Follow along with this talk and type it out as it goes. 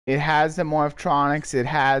it has the Morphtronics, it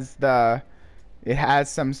has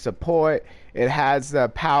some support, it has the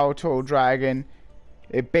Power Tool Dragon.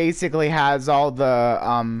 It basically has all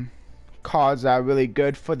the cards that are really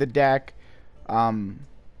good for the deck. Um,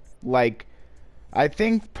 like I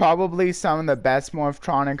think probably some of the best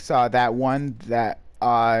Morphtronics are that one that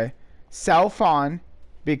Selfon,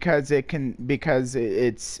 it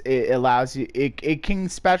allows you, it can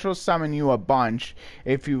special summon you a bunch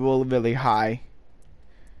if you roll really high.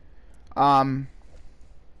 Um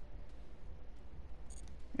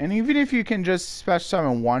and even if you can just special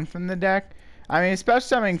summon one from the deck, I mean special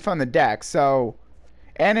summoning from the deck, so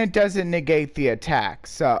and it doesn't negate the attack,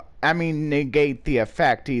 so I mean negate the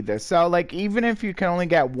effect either. So like even if you can only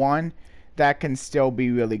get one, that can still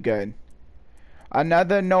be really good.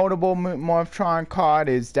 Another notable Morphtron card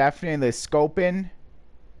is definitely the Scopin,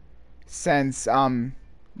 since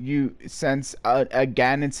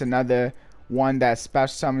again it's another one that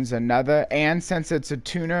special summons another, and since it's a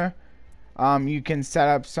tuner, you can set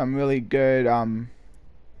up some really good um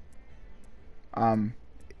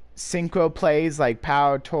synchro plays like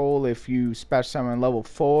Power Toll if you special summon level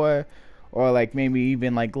 4, or like maybe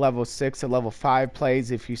even like level 6 or level 5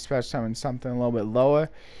 plays if you special summon something a little bit lower.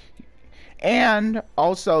 And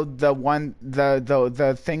also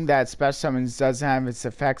the thing that special summons doesn't have its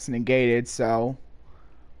effects negated, so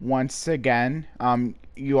once again,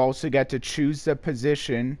 you also get to choose the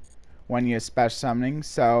position when you're special summoning,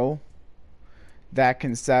 so that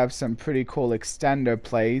can set up some pretty cool extender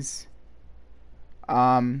plays.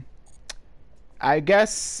 I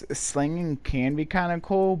guess slinging can be kind of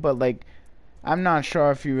cool, but like I'm not sure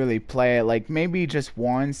if you really play it. Like maybe just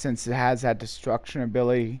one, since it has that destruction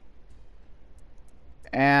ability.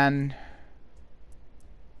 And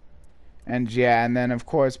yeah, and then of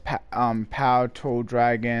course Power Tool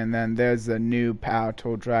Dragon, and then there's a new Power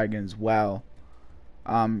Tool Dragon as well.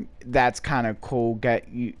 That's kind of cool.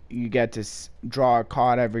 You get to draw a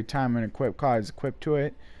card every time an equipped card is equipped to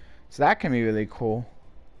it, so that can be really cool.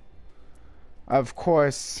 Of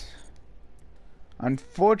course,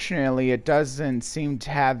 unfortunately, it doesn't seem to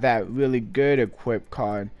have that really good equipped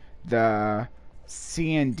card. The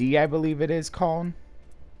C&D, I believe it is called.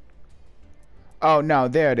 Oh no,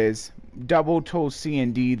 there it is. Double Tool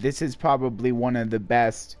C&D. This is probably one of the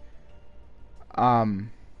best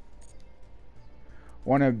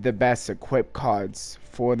equipped cards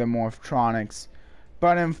for the Morphtronics.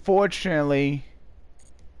 But unfortunately,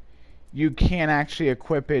 you can't actually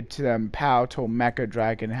equip it to the Power Tool Mecha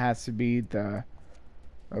Dragon. It has to be the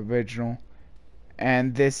original.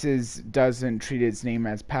 And this doesn't treat its name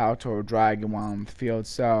as Power Tool Dragon while on the field,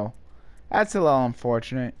 so that's a little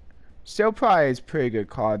unfortunate. Still probably is a pretty good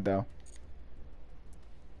card though.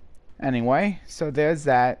 Anyway, so there's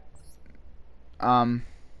that. Then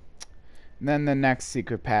the next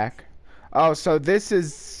secret pack. Oh, so this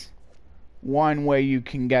is one where you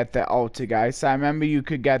can get the Altergeist. I remember you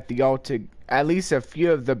could get the at least a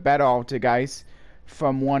few of the better Altergeists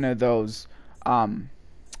from one of those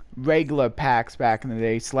regular packs back in the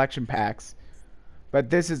day, selection packs. But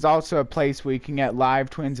this is also a place where you can get live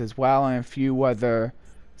twins as well, and a few other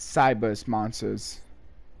Cyberse monsters.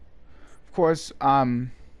 Of course,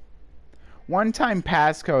 one-time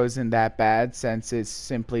passcode isn't that bad, since it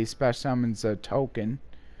simply special summons a token.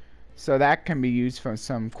 So that can be used for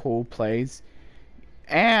some cool plays.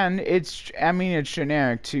 And I mean it's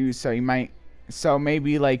generic too, so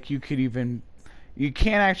maybe like you can't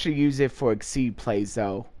actually use it for exceed plays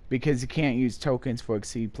though, because you can't use tokens for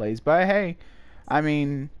exceed plays. But hey, I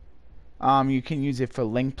mean, you can use it for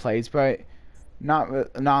link plays, but not a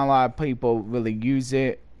lot of people really use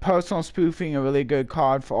it. Personal spoofing, a really good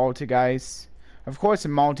card for Altergeist. Of course, the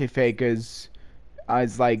multi-fakers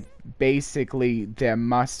is like basically their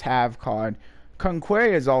must-have card.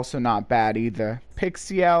 Conqueria is also not bad either.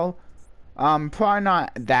 Pixiel, probably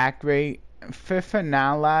not that great.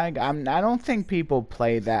 Fifanalag, I don't think people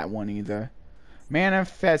play that one either.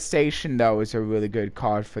 Manifestation though is a really good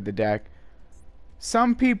card for the deck.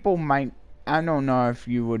 Some people might. I don't know if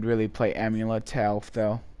you would really play Amulet to Elf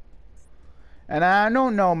though. And I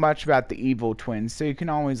don't know much about the Evil Twins, so you can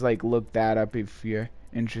always like look that up if you're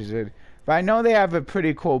interested. But I know they have a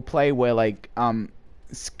pretty cool play where like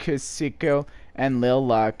Kasiko and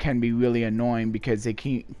Lil can be really annoying because they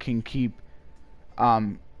can keep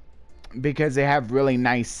because they have really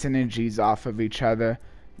nice synergies off of each other.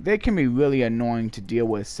 They can be really annoying to deal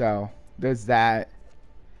with, so there's that.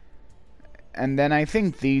 And then I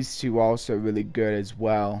think these two also really good as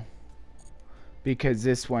well, because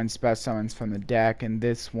this one special summons from the deck, and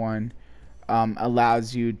this one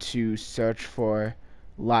allows you to search for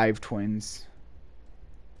live twins.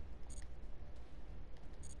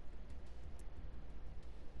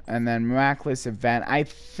 And then Miraculous event. I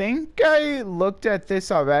think I looked at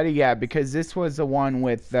this already, yeah, because this was the one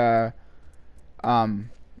with the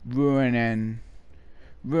Ruin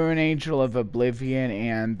Angel of Oblivion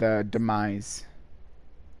and the Demise.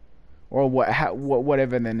 Or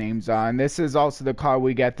whatever the names are. And this is also the card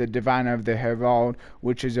we get, the Diviner of the Herald,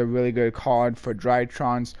 which is a really good card for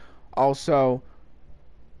Drytrons. Also,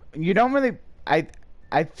 you don't really...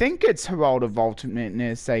 I think it's Herald of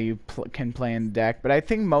Ultimateness that you can play in the deck, but I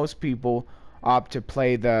think most people opt to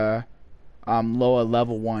play the lower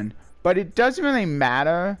level one. But it doesn't really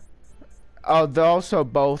matter. Oh, they're also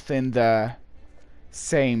both in the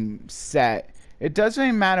same set. It doesn't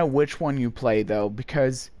really matter which one you play, though,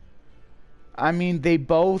 because, I mean, they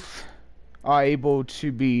both are able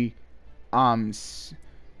to be, you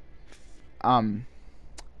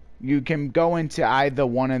can go into either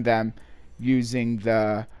one of them using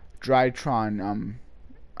the Drytron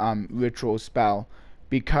ritual spell,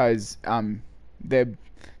 because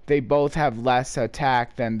they both have less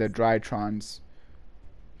attack than the Drytrons,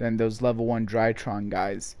 than those level 1 Drytron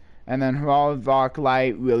guys. And then Herald of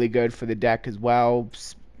Arclight, really good for the deck as well.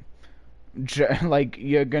 Like,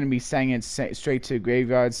 you're going to be sending it straight to the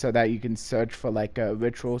graveyard so that you can search for like a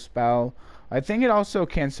ritual spell. I think it also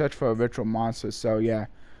can search for a ritual monster, so yeah.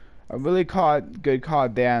 A really good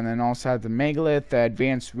card there. And then also have the Megalith, the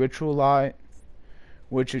Advanced Ritual Art,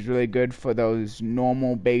 which is really good for those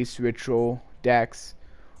normal base ritual decks.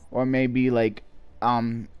 Or maybe like,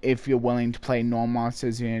 if you're willing to play normal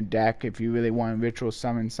monsters in your deck, if you really want to ritual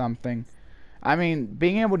summon something. I mean,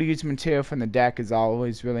 being able to use material from the deck is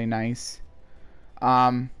always really nice.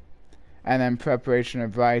 And then Preparation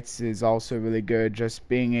of Rites is also really good. Just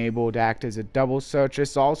being able to act as a double search.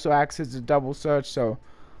 This also acts as a double search, so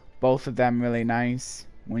both of them really nice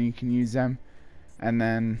when you can use them. And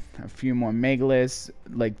then a few more Megaliths.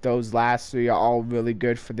 Like, those last three are all really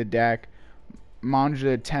good for the deck.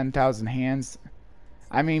 Modular 10,000 hands.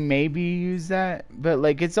 I mean, maybe you use that, but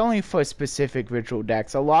like, it's only for specific ritual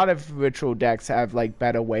decks. A lot of ritual decks have like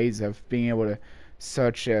better ways of being able to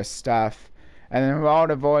search their stuff. And then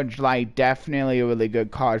Herald of Light, definitely a really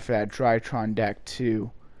good card for that Drytron deck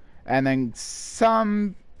too. And then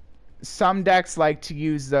some decks like to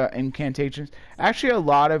use the incantations. Actually, a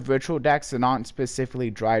lot of ritual decks that aren't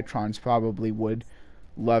specifically Drytrons probably would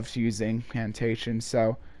love to use the incantations.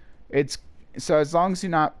 So as long as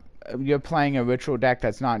you're playing a ritual deck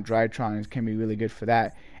that's not Drytron, it can be really good for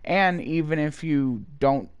that. And even if you're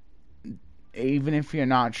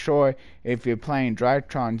not sure if you're playing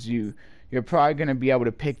Drytrons, you're probably going to be able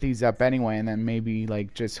to pick these up anyway, and then maybe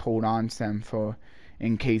like just hold on to them for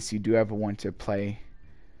in case you do ever want to play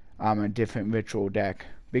a different ritual deck,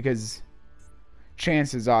 because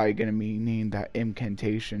chances are you're going to be needing the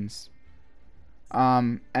incantations.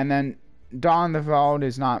 And then Dawn of the Herald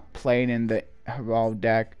is not played in the Herald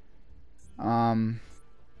deck. A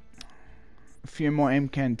few more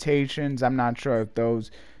incantations. I'm not sure if those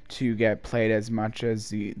two get played as much as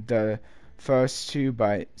the first two,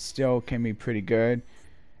 but still can be pretty good.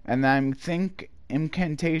 And then I think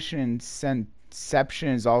Incantation Inception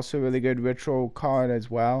is also a really good ritual card as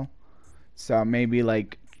well. So maybe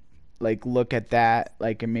like look at that,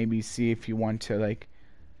 like, and maybe see if you want to, like,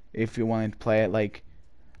 if you're willing to play it. Like,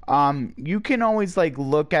 you can always like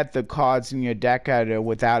look at the cards in your deck editor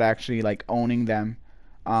without actually like owning them.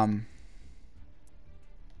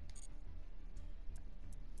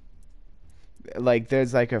 Like,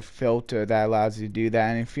 there's like a filter that allows you to do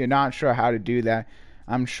that, and if you're not sure how to do that,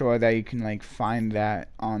 I'm sure that you can like find that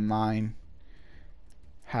online,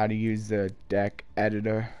 how to use the deck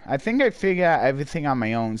editor. I think I figured out everything on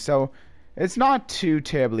my own, so it's not too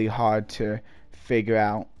terribly hard to figure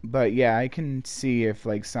out. But yeah, I can see if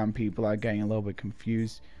like some people are getting a little bit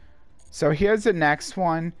confused. So here's the next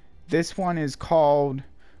one. This one is called,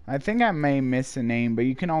 I think I may miss a name, but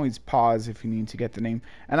you can always pause if you need to get the name.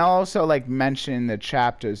 And I'll also like mention the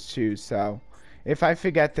chapters too, so if I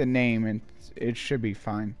forget the name, it should be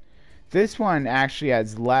fine. This one actually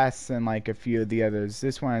has less than like a few of the others.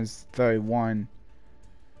 This one has 31.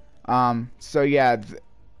 So yeah,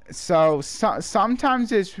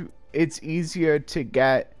 sometimes it's easier to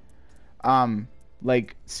get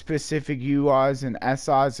like specific URs and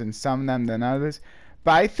SRs in some of them than others.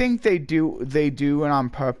 But I think they do it on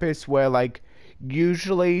purpose, where like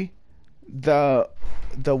usually the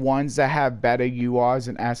ones that have better URs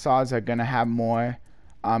and SRs are gonna have more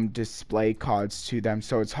display cards to them,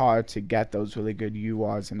 so it's hard to get those really good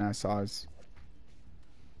URs and SRs.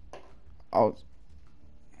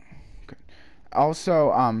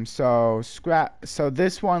 Also, so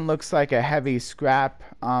this one looks like a heavy scrap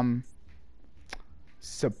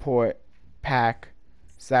support pack.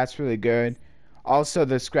 So that's really good. Also,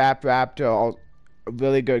 the Scrap Raptor, a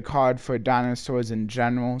really good card for dinosaurs in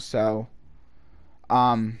general. So,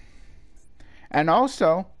 and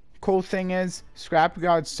also, cool thing is,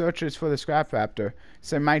 Scrapyard searches for the Scrap Raptor.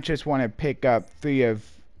 So you might just want to pick up 3 of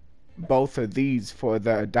both of these for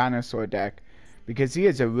the dinosaur deck, because he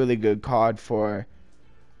is a really good card for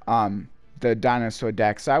the dinosaur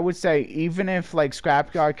deck. So I would say even if like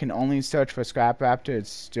Scrapyard can only search for Scrap Raptor,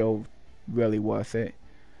 it's still really worth it.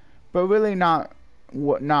 But really not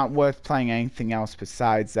worth playing anything else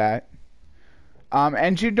besides that.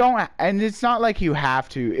 And you don't, and it's not like you have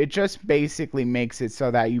to. It just basically makes it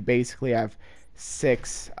so that you basically have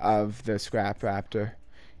 6 of the Scrap Raptor,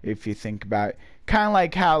 if you think about it. Kind of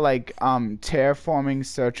like how like terraforming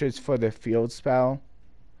searches for the field spell.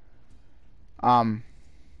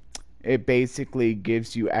 It basically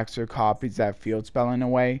gives you extra copies of that field spell in a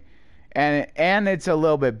way. And it's a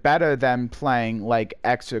little bit better than playing like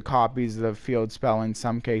extra copies of the field spell in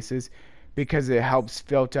some cases, because it helps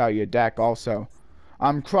filter out your deck also.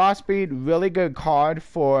 Crossbreed, really good card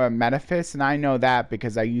for Metaphys, and I know that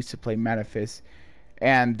because I used to play Metaphys.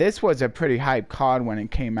 And this was a pretty hype card when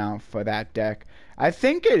it came out for that deck. I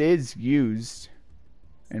think it is used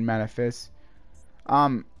in Metaphys.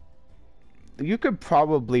 You could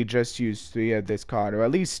probably just use 3 of this card, or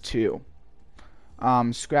at least 2.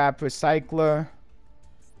 Scrap Recycler.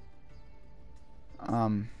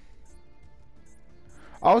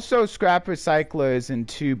 Also, Scrap Recycler isn't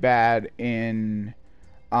too bad in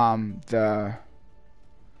that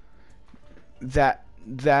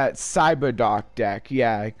Cyberdock deck.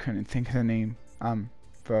 Yeah, I couldn't think of the name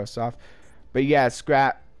first off. But yeah,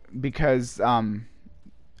 Scrap, because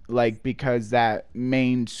because that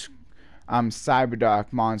main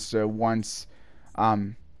Cyberdock monster wants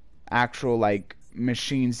actual like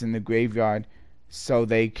machines in the graveyard, so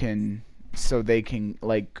they can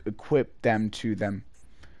like equip those to them.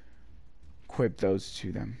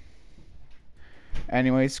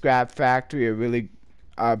 Anyway, Scrap Factory, a really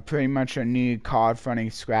pretty much a needed card for any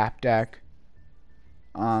scrap deck.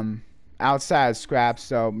 Outside of scrap,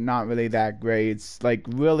 so not really that great. It's like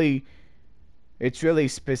really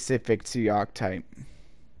specific to the archetype.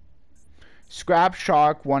 Scrap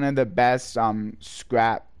Shark, one of the best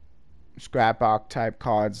scrap archetype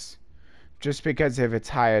cards, just because of its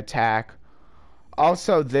high attack.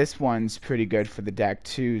 Also, this one's pretty good for the deck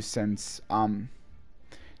too, since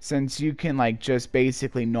you can like just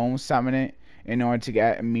basically normal summon it in order to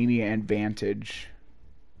get immediate advantage.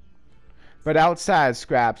 But outside of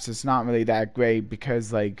scraps, it's not really that great,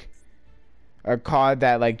 because like a card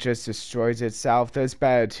that like just destroys itself, there's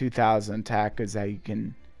better 2000 attackers that you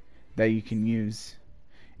can use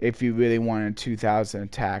if you really want a 2000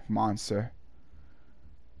 attack monster.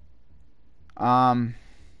 And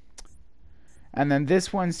then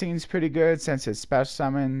this one seems pretty good since it's special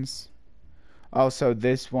summons. Also,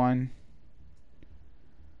 this one,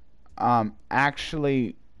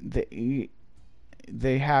 actually,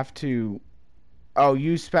 they have to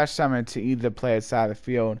use special summon to either play outside of the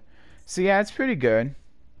field. So yeah, it's pretty good.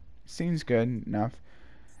 Seems good enough.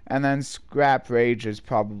 And then Scrap Rage is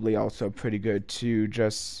probably also pretty good too.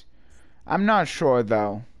 Just, I'm not sure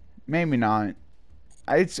though. Maybe not.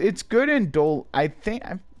 It's good in Duel. I think.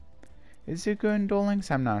 Is it good in Duel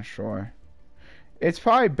Links? I'm not sure. It's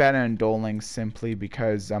probably better in Duel Links simply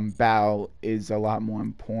because battle is a lot more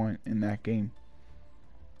important in that game.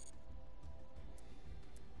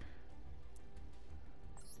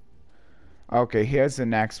 Okay, here's the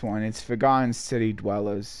next one. It's Forgotten City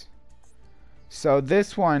Dwellers. So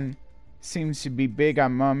this one seems to be big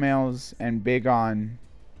on mermaids and big on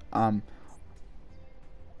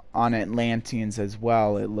Atlanteans as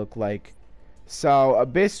well, it looked like. So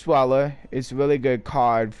Abyss Dweller is a really good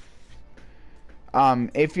card.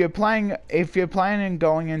 If you're planning on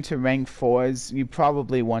going into rank 4s, you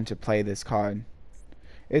probably want to play this card.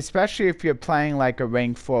 Especially if you're playing like a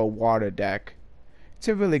rank 4 water deck. It's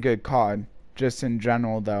a really good card, just in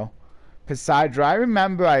general though. Poseidra, I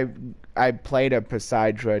remember I played a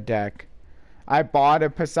Poseidra deck. I bought a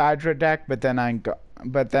Poseidra deck, but then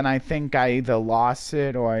I think I either lost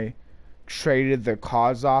it or I traded the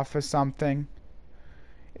cards off or something.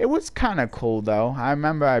 It was kind of cool though. I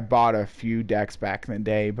remember I bought a few decks back in the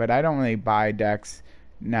day, but I don't really buy decks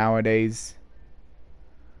nowadays.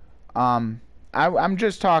 I'm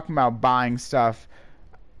just talking about buying stuff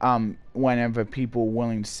whenever people are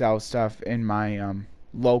willing to sell stuff in my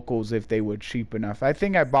locals if they were cheap enough. I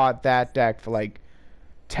think I bought that deck for like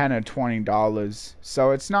 $10 or $20,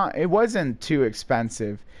 so it wasn't too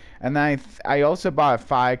expensive. And then I also bought a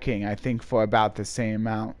Fire King, I think, for about the same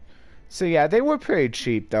amount. So yeah, they were pretty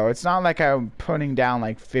cheap though. It's not like I'm putting down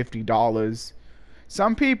like $50.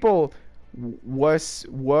 Some people were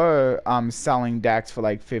selling decks for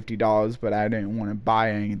like $50, but I didn't want to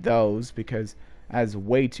buy any of those because that's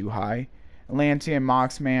way too high. Atlantean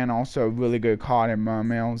Marksman, also a really good card in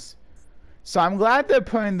Mermails. So I'm glad they're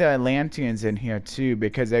putting the Atlanteans in here too,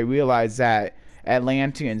 because I realize that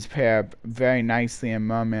Atlanteans pair very nicely in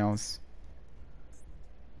Mermails.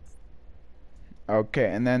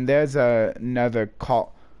 Okay, and then there's another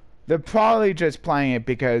call. They're probably just playing it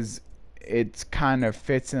because it kind of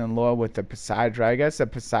fits in lore with the Poseidra. I guess the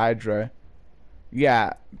Poseidra,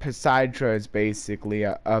 yeah, Poseidra is basically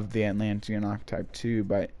of the Atlantean archetype too,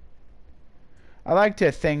 but I like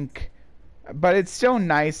to think, but it's still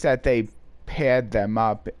nice that they paired them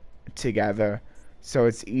up together, so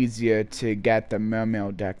it's easier to get the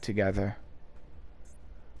Mermail deck together.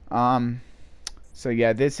 So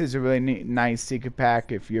yeah, this is a really nice secret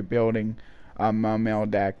pack if you're building a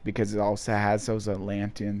Mermail deck because it also has those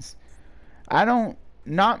Atlanteans. I don't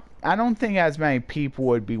think as many people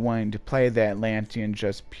would be willing to play the Atlantean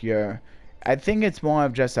just pure. I think it's more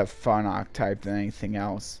of just a fun archetype than anything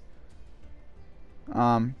else.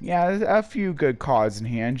 Yeah, there's a few good cards in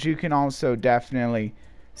here, and you can also definitely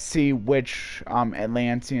see which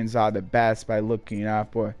Atlanteans are the best by looking it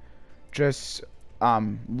up, or just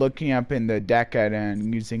looking up in the deck edit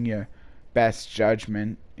and using your best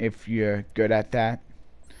judgment if you're good at that.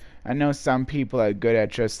 I know some people are good at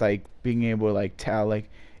just like being able to like tell like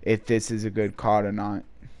if this is a good card or not.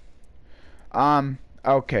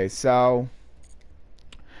 Okay, so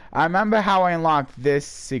I remember how I unlocked this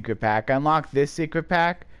secret pack. I unlocked this secret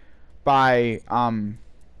pack by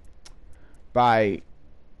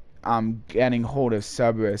getting hold of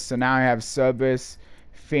Cerberus. So now I have Cerberus,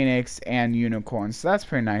 Phoenix, and Unicorn. So that's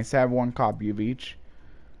pretty nice. I have one copy of each.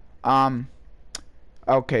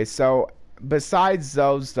 Okay, so besides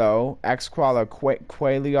those though, X-Crawler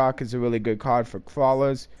Quailiarch is a really good card for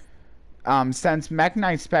crawlers. Since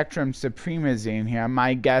Mekk-Knight Spectrum Supreme is in here,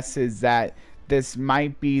 my guess is that this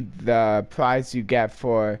might be the prize you get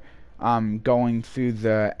for going through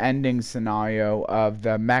the ending scenario of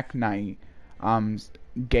the Mekk-Knight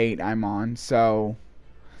gate I'm on. So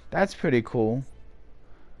that's pretty cool.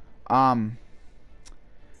 Then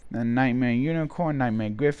Nightmare Unicorn, Nightmare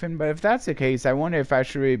Griffin. But if that's the case, I wonder if I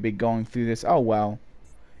should really be going through this. Oh well,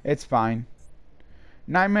 it's fine.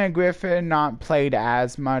 Nightmare Griffin not played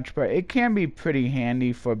as much, but it can be pretty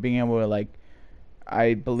handy for being able to like,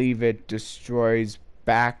 I believe it destroys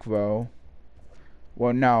back row.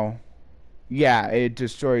 Well, no. Yeah, it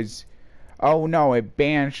destroys. Oh no, it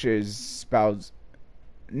banishes spells.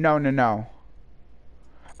 No.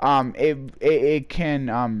 It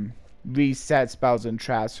can reset spells and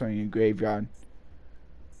traps from your graveyard.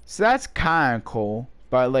 So that's kind of cool,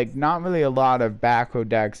 but like not really a lot of back row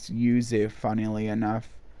decks use it. Funnily enough,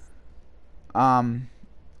 I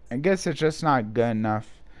guess it's just not good enough.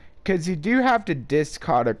 Because you do have to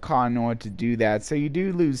discard a card in order to do that. So you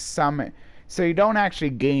do lose some. So you don't actually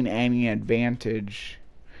gain any advantage.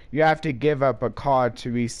 You have to give up a card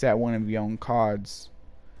to reset one of your own cards.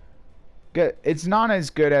 It's not as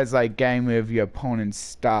good as like getting rid of your opponent's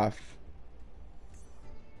stuff.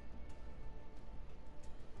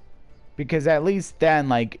 Because at least then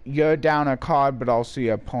like you're down a card, but also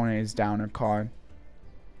your opponent is down a card.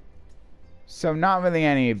 So not really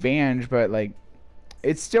any advantage, but like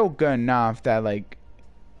it's still good enough that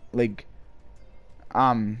getting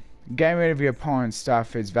rid of your opponent's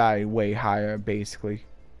stuff is valued way higher basically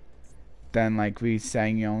than like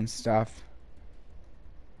resetting your own stuff.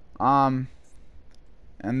 And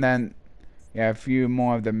then yeah, a few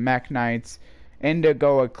more of the Mekk-Knights.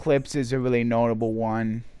 Indigo Eclipse is a really notable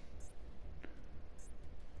one.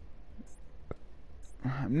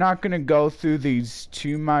 I'm not gonna go through these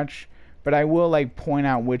too much, but I will like point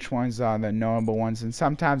out which ones are the notable ones, and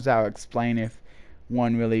sometimes I'll explain if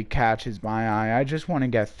one really catches my eye. I just want to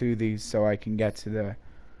get through these so I can get to the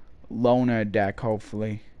loner deck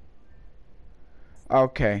hopefully.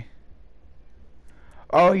 Okay.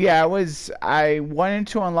 Oh yeah, I wanted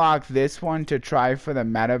to unlock this one to try for the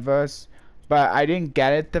metaverse, but I didn't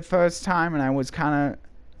get it the first time, and I was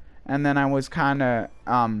kind of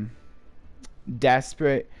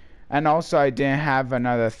desperate. And also I didn't have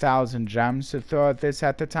another 1,000 gems to throw at this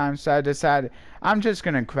at the time, so I decided I'm just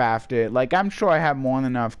gonna craft it. Like I'm sure I have more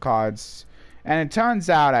than enough cards, and it turns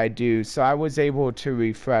out I do. So I was able to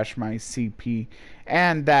refresh my CP,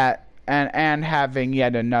 and having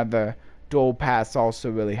yet another Duel Pass also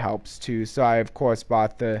really helps too. So I of course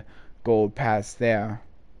bought the Gold Pass there.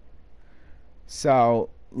 So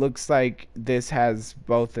looks like this has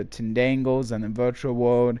both the Tendangles and the Virtual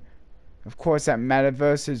World. Of course, that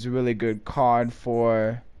Metaverse is a really good card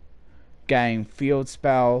for getting Field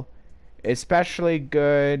Spell, especially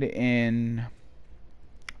good in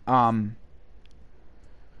um,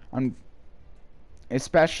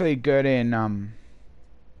 especially good in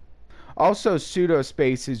also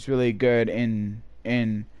Pseudospace is really good in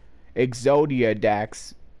Exodia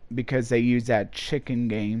decks because they use that chicken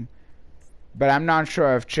game. But I'm not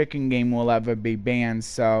sure if chicken game will ever be banned,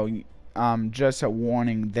 so just a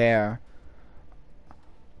warning there.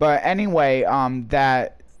 But anyway,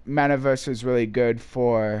 that Metaverse is really good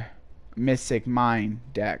for Mystic Mind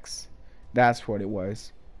decks. That's what it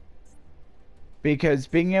was. Because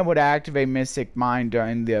being able to activate Mystic Mind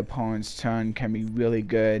during the opponent's turn can be really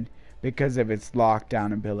good because of its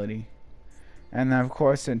lockdown ability. And then of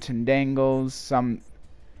course in Tendangles,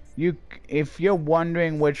 if you're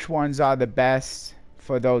wondering which ones are the best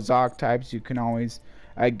for those archetypes, you can always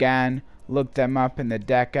again look them up in the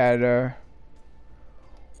deck editor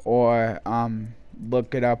or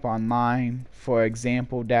look it up online for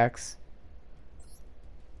example decks.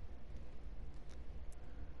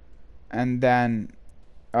 And then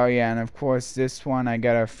oh yeah, and of course this one I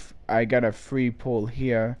got a free pull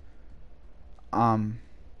here.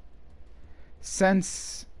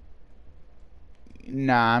 Since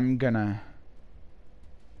nah,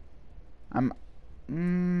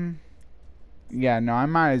 yeah, no, I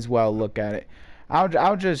might as well look at it.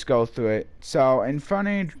 I'll just go through it. So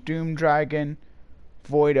Infernal Doom Dragon,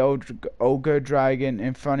 Void Ogre Dragon,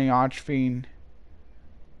 Infernal Archfiend.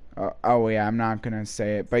 Oh yeah, I'm not gonna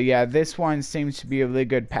say it, but yeah, this one seems to be a really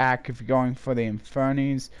good pack if you're going for the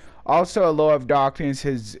Infernies. Also, Allure of Darkness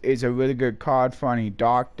is a really good card for any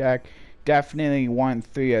dark deck. Definitely want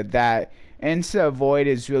 3 of that. Into Void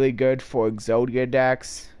is really good for Exodia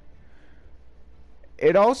decks.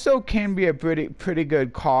 It also can be a pretty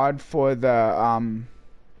good card for the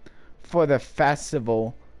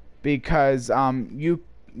festival because you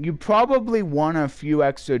probably want a few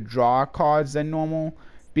extra draw cards than normal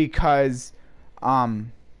because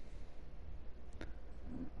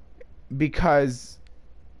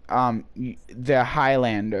they're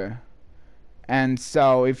Highlander. And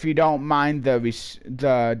so if you don't mind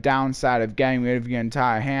the downside of getting rid of your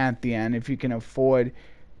entire hand at the end, if you can afford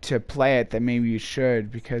to play it, then maybe you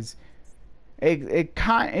should, because it's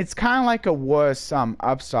kind of like a worse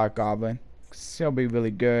Upstart Goblin. Still be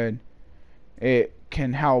really good. It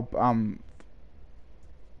can help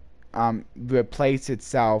replace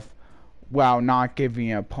itself while not giving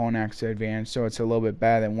your opponent extra advantage, so it's a little bit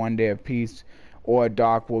better than One Day of Peace or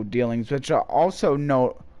Dark World Dealings, which are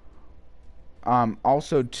also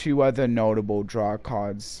also 2 other notable draw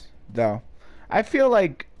cards, though. I feel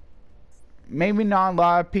like maybe not a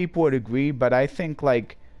lot of people would agree, but I think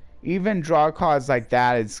like even draw cards like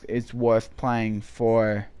that is worth playing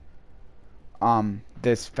for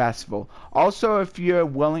this festival. Also, if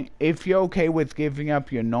you're okay with giving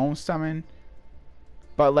up your Gnome Summon,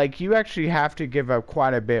 but like you actually have to give up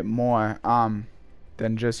quite a bit more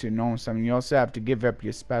than just your Gnome Summon. You also have to give up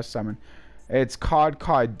your Special Summon. It's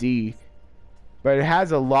card D, but it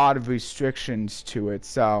has a lot of restrictions to it,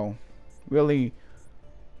 so really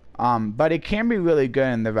but it can be really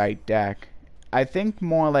good in the right deck. I think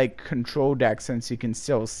more like control deck, since you can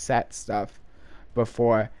still set stuff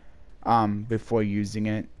before using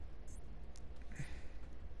it.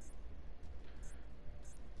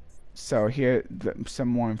 So here some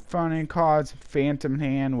more Inferno cards. Phantom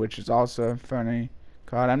Hand, which is also a Inferno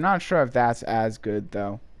card. I'm not sure if that's as good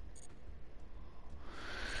though.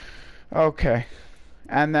 Okay,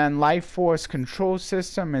 and then Life Force Control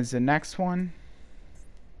System is the next one.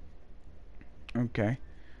 Okay,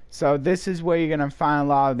 so this is where you're gonna find a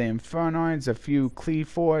lot of the Infernoids, a few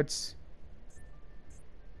Cleaforts.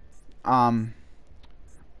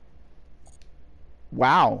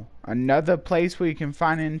 Wow, another place where you can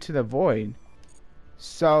find Into the Void.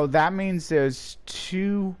 So that means there's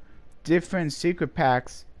 2 different secret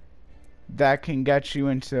packs that can get you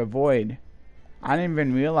into the Void. I didn't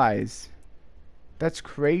even realize. That's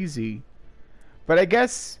crazy. But I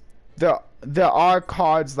guess there are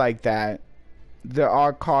cards like that. There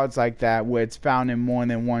are cards like that where it's found in more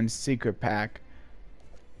than one secret pack.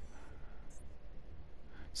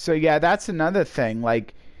 So yeah, that's another thing.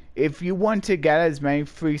 Like, if you want to get as many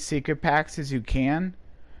free secret packs as you can,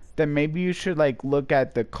 then maybe you should like look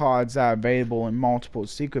at the cards that are available in multiple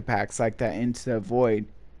secret packs, like that Into the Void.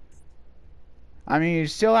 I mean, you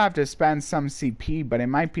still have to spend some CP, but it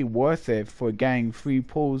might be worth it for getting free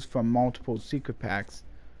pulls from multiple secret packs.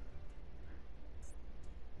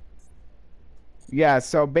 Yeah,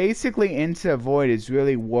 so basically Into the Void is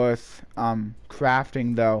really worth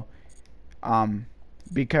crafting though.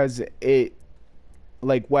 because it,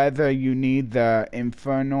 like, whether you need the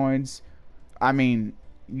Infernoids, I mean,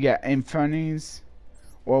 yeah, Infernis,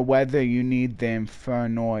 or whether you need the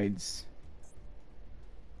Infernoids.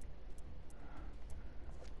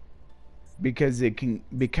 Because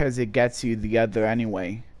it gets you the other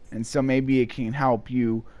anyway. And so maybe it can help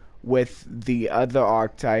you with the other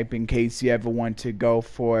archetype in case you ever want to go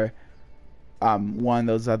for one of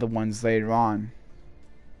those other ones later on.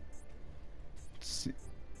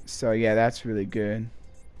 So yeah, that's really good.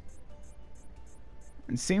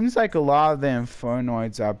 It seems like a lot of the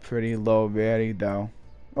Infernoids are pretty low rarity though.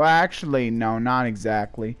 Well, actually, no, not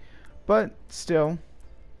exactly. But still.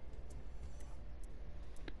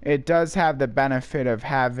 It does have the benefit of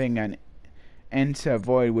having an Enter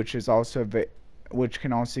Void, which is also which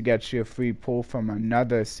can also get you a free pull from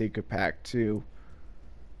another secret pack too.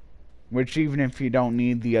 Which, even if you don't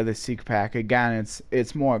need the other secret pack, again,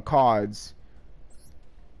 it's more cards.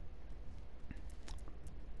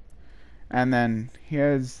 And then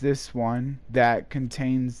here's this one that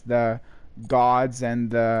contains the gods and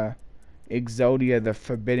the Exodia, the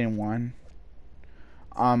forbidden one.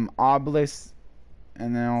 Obelisk,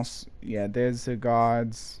 and then also, yeah, there's the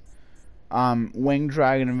gods. Winged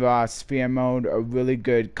Dragon and Raw Sphere Mode, a really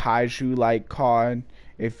good Kaiju-like card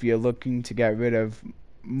if you're looking to get rid of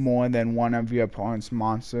more than one of your opponent's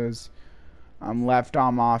monsters. Left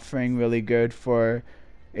Arm Offering, really good for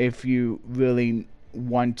if you really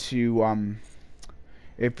want to,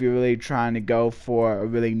 if you're really trying to go for a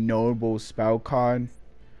really notable spell card.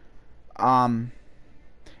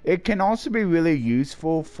 It can also be really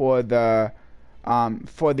useful for the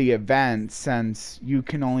event, since you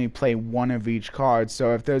can only play one of each card.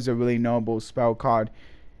 So if there's a really noble spell card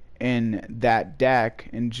in that deck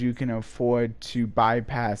and you can afford to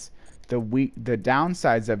bypass the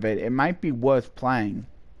downsides of it, it might be worth playing,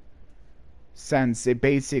 since it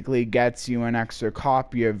basically gets you an extra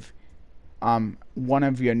copy of one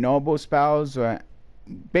of your noble spells, or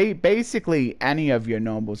basically any of your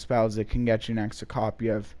noble spells. It can get you an extra copy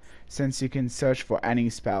of, since you can search for any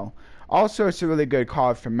spell. Also, it's a really good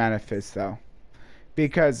card for Metaphys though,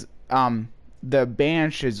 because the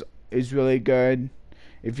banish is really good.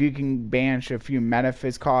 If you can banish a few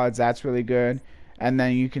Metaphys cards, that's really good. And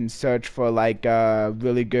then you can search for like a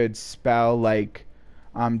really good spell like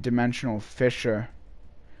Dimensional Fissure.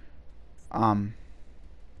 Or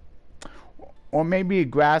maybe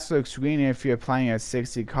Grass Looks Green if you're playing a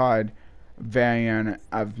 60 card variant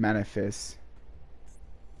of Metaphys.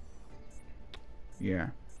 Yeah.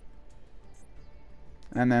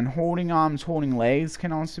 And then Holding Arms, Holding Legs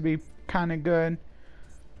can also be kind of good.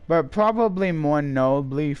 But probably more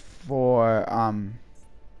notably for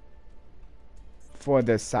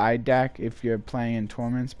the side deck if you're playing in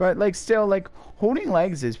tournaments. But like still, like Holding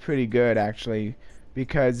Legs is pretty good actually,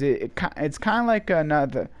 because it's kind of like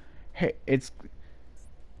another, it's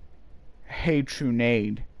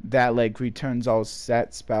Trunade that like returns all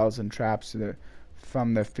set spells and traps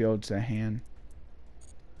from the field to hand.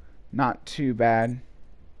 Not too bad.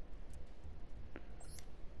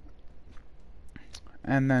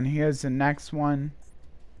 And then here's the next one.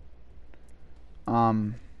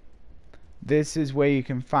 This is where you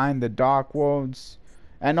can find the Dark Worlds.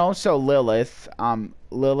 And also Lilith.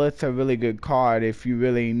 Lilith, a really good card if you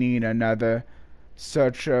really need another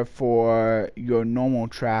searcher for your normal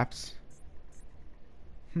traps.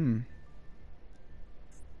 And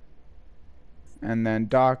then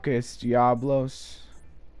Darkest Diablos.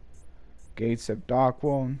 Gates of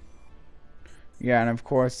Darkworld. Yeah, and of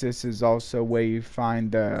course this is also where you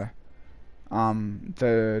find the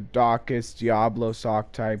Darkest Diablos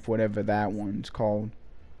archetype, whatever that one's called.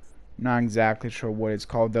 Not exactly sure what it's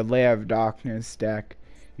called. The Lair of Darkness deck.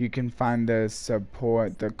 You can find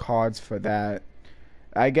the cards for that.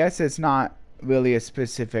 I guess it's not really a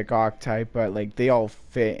specific archetype, but like they all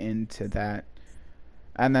fit into that.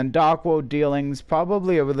 And then Darkworld Dealings,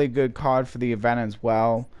 probably a really good card for the event as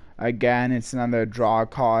well. Again, it's another draw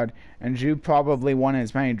card, and you probably want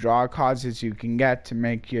as many draw cards as you can get to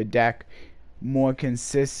make your deck more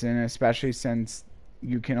consistent, especially since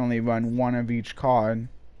you can only run one of each card.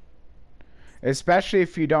 Especially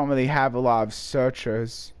if you don't really have a lot of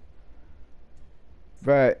searchers.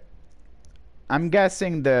 But I'm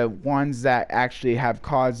guessing the ones that actually have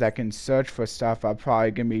cards that can search for stuff are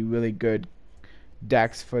probably going to be really good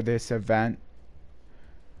decks for this event.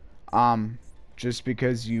 Just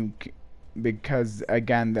because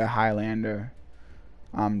again, the Highlander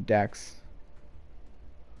decks.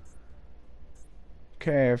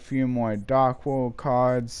 Okay, a few more Dark World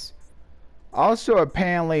cards. Also,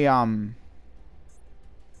 apparently,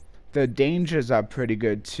 the dangers are pretty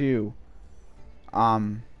good too.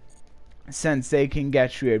 um, since they can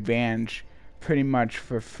get you advantage pretty much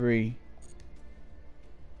for free.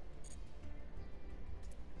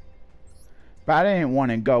 But I didn't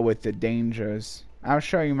want to go with the dangers. I'll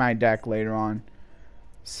show you my deck later on.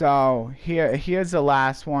 So here's the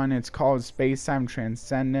last one. It's called Space-Time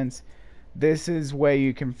Transcendence. This is where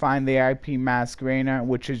you can find the IP Masquerader,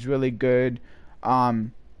 which is really good.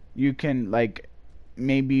 You can like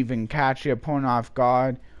maybe even catch your opponent off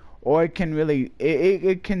guard, or it can really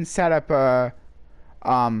it can set up a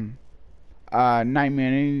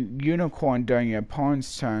Nightmare Unicorn during your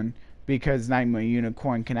opponent's turn, because Nightmare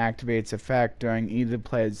Unicorn can activate its effect during either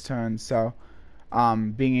player's turn. So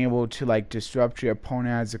being able to like disrupt your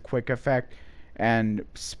opponent as a quick effect and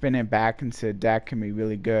spin it back into the deck can be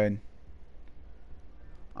really good.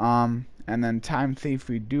 And then Time Thief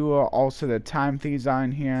Duel. Also the Time Thieves are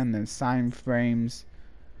in here, and the Sign Frames.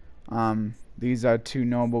 These are two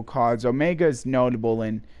notable cards. Omega is notable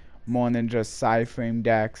in more than just side frame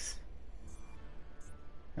decks.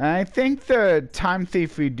 And I think the Time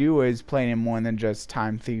Thief Duel is played in more than just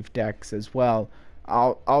Time Thief decks as well.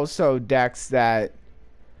 Also decks that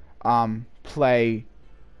play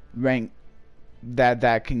rank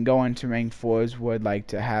that can go into rank 4s would like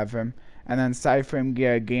to have him. And then Side Frame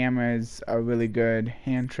Gear Gamma is a really good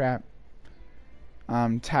hand trap.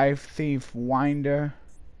 Time Thief Winder.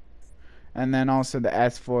 And then also the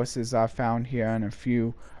S-Forces are found here, and a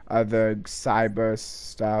few other cyber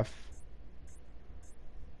stuff.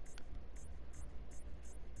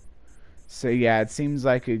 So yeah, it seems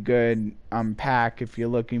like a good pack if you're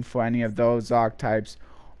looking for any of those archetypes,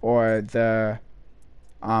 or the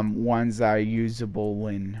ones that are usable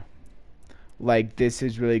in. Like this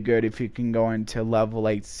is really good if you can go into level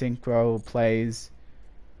 8 synchro plays.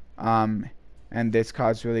 And this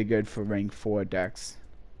card's really good for rank 4 decks.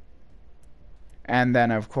 And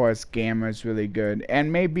then of course Gamma is really good,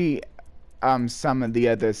 and maybe some of the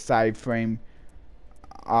other side frame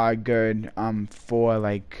are good for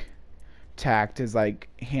like tact as like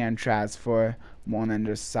hand traps for more than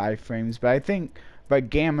just side frames. But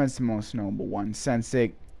Gamma's the most notable one, since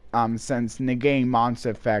it since negating monster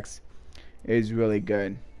effects is really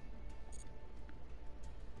good.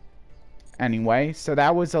 Anyway, so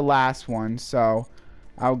that was the last one, so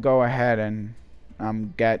I'll go ahead and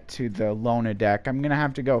get to the loner deck. I'm gonna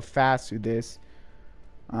have to go fast through this,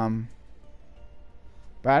 but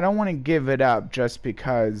I don't want to give it up just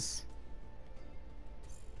because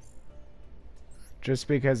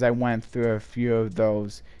I went through a few of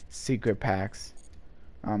those secret packs.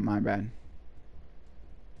 My bad.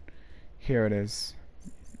 Here it is.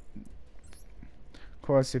 Of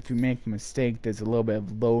course, if you make a mistake, there's a little bit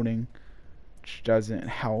of loading, which doesn't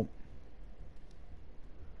help.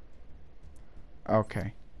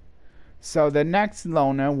 Okay. So the next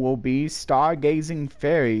loner will be Stargazing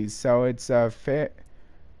Fairies. So it's a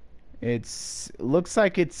looks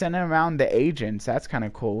like it's centered around the agents. That's kind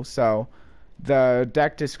of cool. So the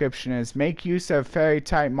deck description is: make use of fairy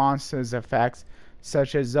type monsters effects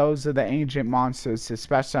such as those of the agent monsters to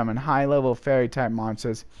special summon high level fairy type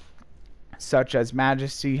monsters such as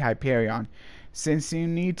Majesty, Hyperion. Since you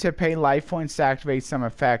need to pay life points to activate some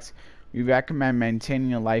effects, we recommend maintaining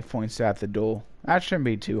your life points throughout the duel. That shouldn't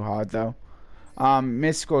be too hard though.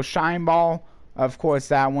 Mystical Shine Ball, of course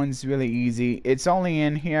that one's really easy. It's only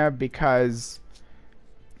in here because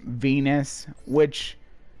Venus, which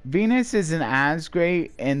Venus isn't as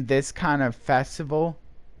great in this kind of festival,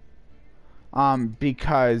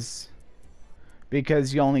 because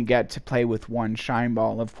you only get to play with one Shine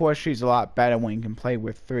Ball. Of course she's a lot better when you can play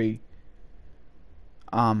with 3.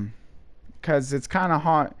 Because it's kind of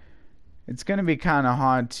hard. It's going to be kind of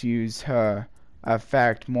hard to use her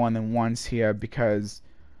effect more than once here, because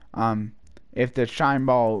if the Shine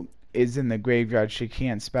Ball is in the graveyard, she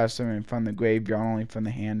can't special summon from the graveyard, only from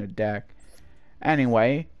the hand or deck.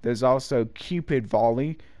 Anyway, there's also Cupid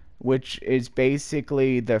Volley, which is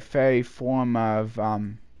basically the fairy form of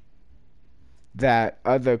that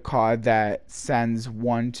other card that sends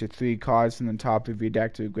 1 to 3 cards from the top of your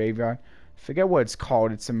deck to the graveyard. Forget what it's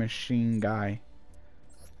called. It's a machine guy.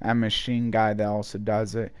 A machine guy that also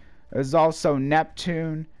does it. There's also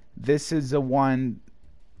Neptune. This is the one,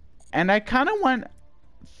 and I kind of went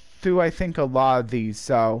through, I think, a lot of these.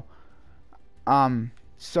 So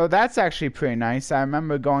that's actually pretty nice. I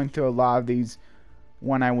remember going through a lot of these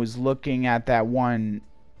when I was looking at that one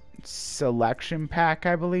selection pack,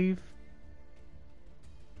 I believe.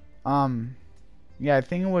 Yeah, I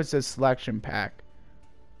think it was a selection pack.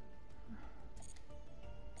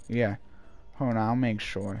 Yeah. Hold on, I'll make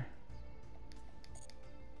sure.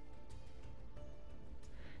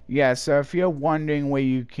 Yeah, so if you're wondering where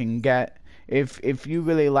you can get, if you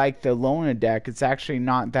really like the loner deck, it's actually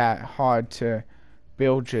not that hard to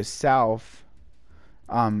build yourself.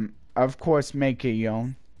 Of course, make it your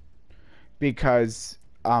own, because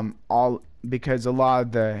because a lot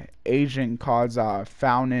of the agent cards are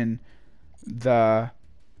found in the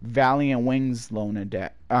Valiant Wings loner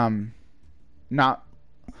deck. Not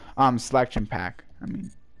selection pack. I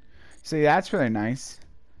mean, see, that's really nice.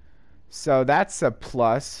 So that's a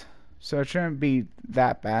plus. So it shouldn't be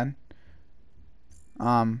that bad.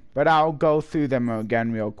 But I'll go through them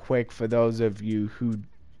again real quick for those of you who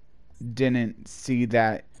didn't see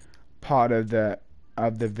that part of the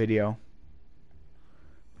video.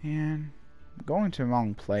 Man, I'm going to the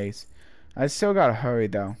wrong place. I still gotta hurry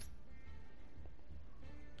though.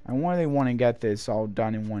 I really want to get this all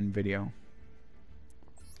done in one video.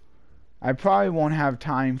 I probably won't have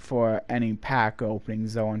time for any pack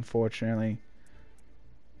openings though, unfortunately.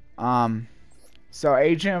 So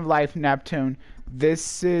Agent of Life Neptune.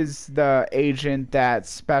 This is the agent that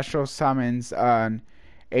special summons an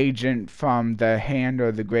agent from the hand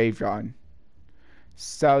or the graveyard.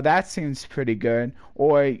 So that seems pretty good.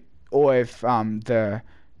 Or if the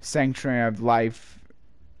Sanctuary of Life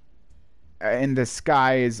in the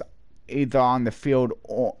sky is either on the field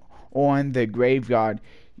or in the graveyard,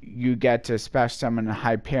 you get to special summon a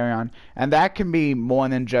Hyperion. And that can be more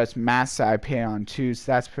than just Master Hyperion too,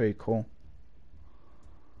 so that's pretty cool.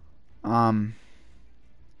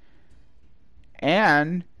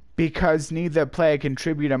 And because neither player can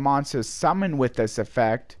tribute a monster summoned with this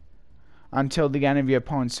effect until the end of your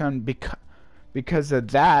opponent's turn, because of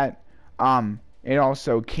that, it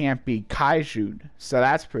also can't be Kaiju'd. So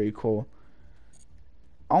that's pretty cool.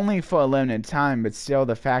 Only for a limited time, but still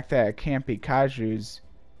the fact that it can't be Kaiju's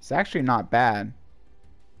is actually not bad.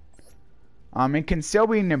 It can still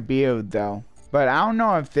be Nibiru though, but I don't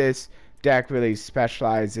know if this deck really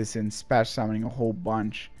specializes in special summoning a whole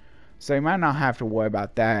bunch. So you might not have to worry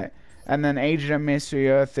about that. And then Agent of Mystery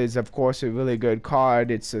Earth is of course a really good card.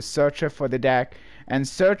 It's a searcher for the deck. And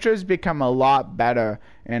searchers become a lot better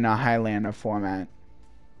in a Highlander format.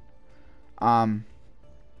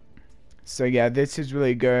 So yeah, this is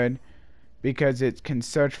really good because it can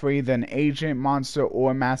search for either an agent, monster,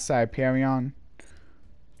 or Master Hyperion,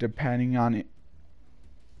 depending on it,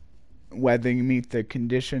 whether you meet the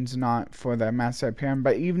conditions or not for the Master Hyperion.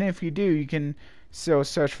 But even if you do, you can still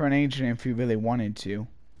search for an agent if you really wanted to.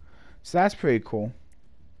 So that's pretty cool.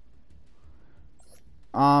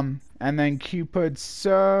 And then Cupid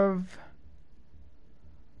Serve.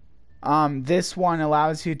 This one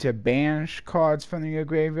allows you to banish cards from your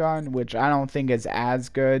graveyard, which I don't think is as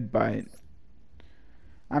good, but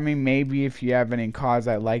I mean, maybe if you have any cards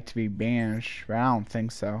I'd like to be banished, but I don't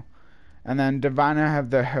think so. And then Diviner of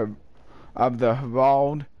the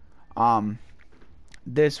Herald.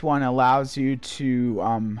 This one allows you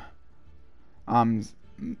to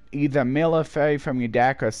either mill a fairy from your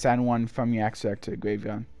deck or send one from your extra deck to the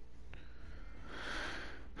graveyard.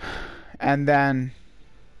 And then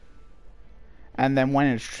when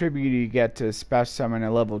it's tributed, you get to special summon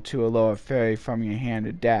a level 2 or lower fairy from your hand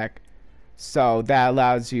or deck. So that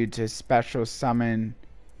allows you to special summon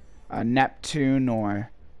a Neptune or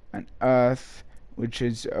an Earth, which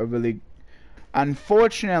is a really...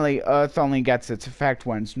 Unfortunately, Earth only gets its effect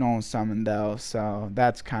when it's normal summon though, so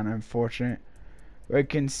that's kind of unfortunate. But it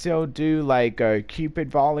can still do like a Cupid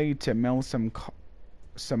Volley to mill some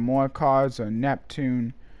more cards, or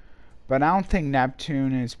Neptune. But I don't think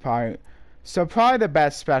Neptune is probably... So probably the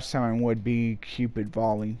best special summon would be Cupid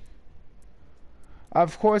Volley.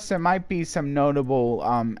 Of course, there might be some notable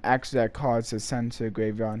extra cards to send to the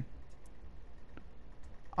graveyard.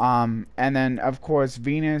 And then, of course,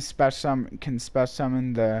 Venus can special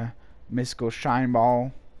summon the Mystical Shine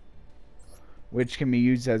Ball, which can be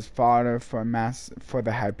used as fodder for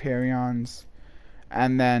the Hyperions.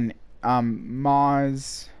 And then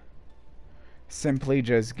Mars simply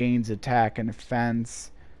just gains attack and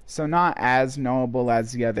defense. So not as notable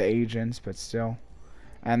as the other agents, but still.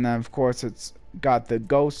 And then, of course, it's got the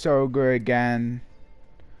Ghost Ogre again.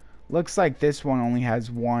 Looks like this one only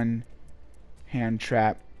has one hand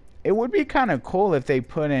trap. It would be kind of cool if they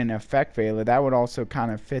put in Effect Veiler. That would also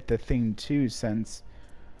kind of fit the theme too, since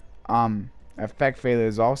Effect Veiler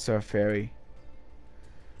is also a fairy.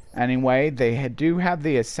 Anyway, they do have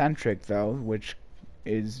the Eccentric though, which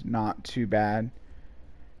is not too bad.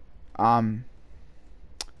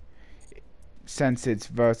 Since it's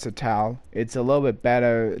versatile, it's a little bit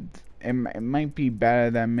better. It might be better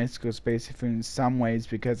than Mystical Space in some ways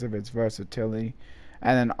because of its versatility.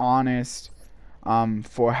 And then Honest,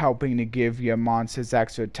 for helping to give your monsters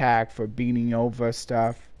extra attack for beating over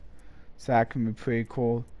stuff. So that can be pretty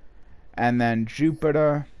cool. And then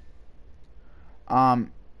Jupiter.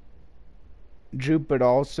 Jupiter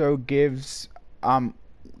also gives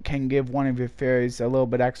can give one of your fairies a little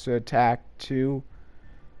bit extra attack too.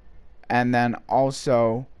 And then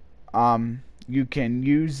also you can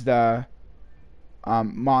use the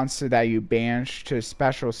monster that you banished to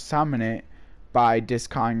special summon it by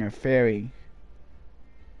discarding a fairy.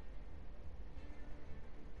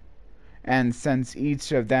 And since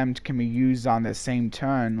each of them can be used on the same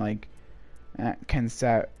turn, like that's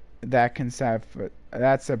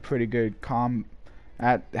a pretty good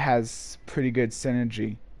that has pretty good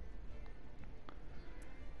synergy.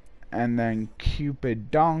 And then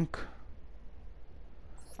Cupid Dunk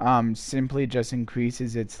simply just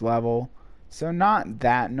increases its level, so not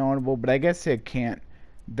that notable, but I guess it can't.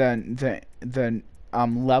 The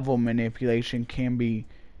level manipulation can be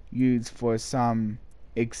used for some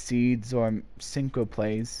exceeds or synchro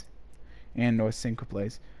plays or synchro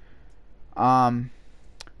plays. And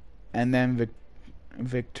then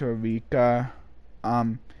Victorica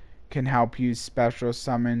can help you special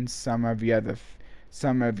summon some of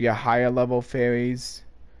your higher level fairies,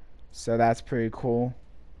 so that's pretty cool.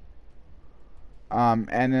 And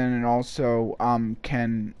then it also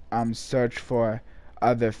can search for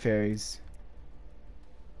other fairies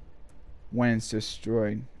when it's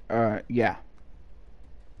destroyed. Yeah.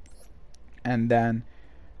 And then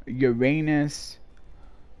Uranus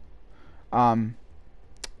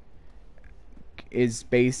is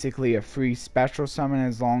basically a free special summon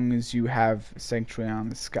as long as you have Sanctuary on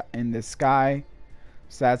the sky, in the sky.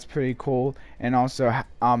 So that's pretty cool. And also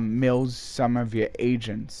mills some of your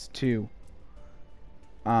agents too.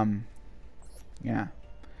 Yeah.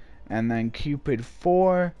 And then Cupid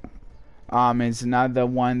 4 is another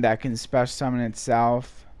one that can special summon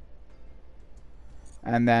itself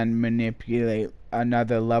and then manipulate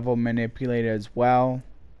another level manipulator as well.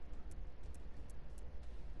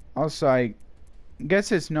 Also, I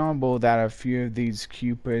guess it's notable that a few of these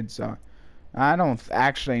Cupids are, I don't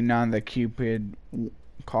actually, none of the Cupid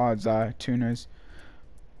cards are tuners.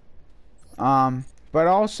 But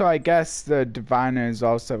also I guess the Diviner is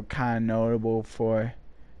also kind of notable for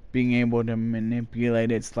being able to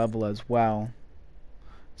manipulate its level as well,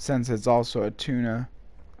 since it's also a tuner,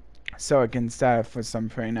 so it can set up for some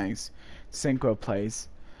pretty nice synchro plays.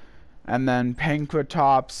 And then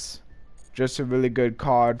Pankratops, just a really good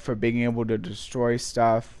card for being able to destroy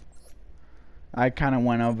stuff. I kind of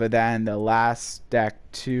went over that in the last deck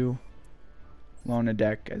too, Lona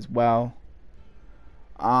deck as well.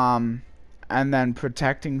 And then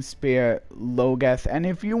Protecting Spirit, Logeth. And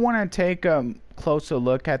if you want to take a closer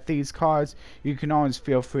look at these cards, you can always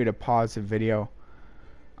feel free to pause the video.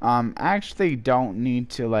 I actually don't need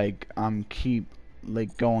to keep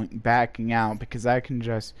backing out because I can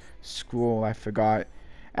just scroll. I forgot.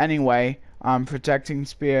 Anyway, Protecting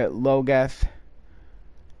Spirit, Logeth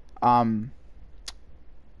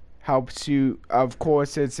helps you, of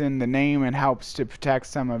course it's in the name, and helps to protect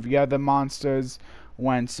some of the other monsters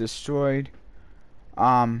when it's destroyed.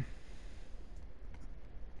 And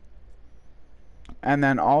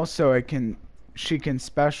then also she can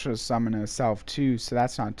special summon herself too, so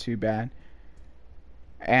that's not too bad.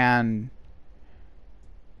 And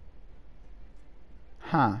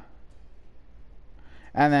and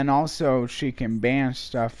then also she can banish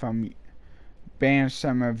some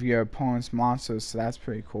of your opponent's monsters, so that's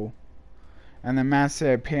pretty cool. And the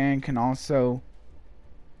Master Appearing can also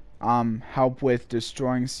help with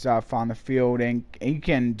destroying stuff on the field, and he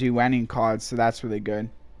can do any cards, so that's really good.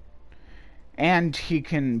 And he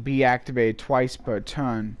can be activated twice per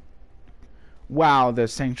turn while the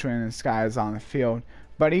Sanctuary in the Sky is on the field.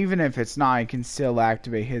 But even if it's not, he can still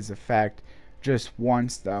activate his effect just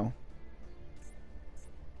once though.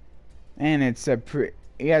 And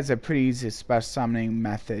he has a pretty easy special summoning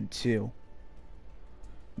method too.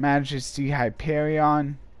 Majesty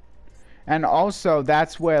Hyperion. And also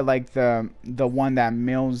that's where the one that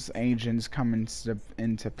mills agents come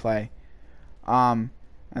into play.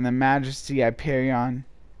 And the Majesty Hyperion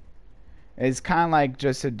is kind of like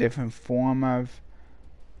just a different form of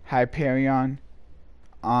Hyperion.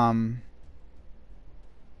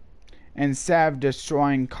 Instead of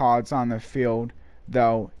destroying cards on the field,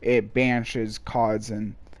 though, it banishes cards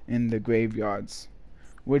in the graveyards,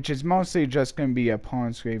 which is mostly just going to be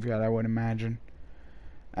opponent's graveyard, I would imagine.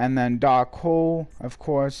 And then Dark Hole, of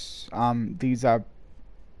course. These are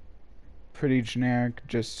pretty generic,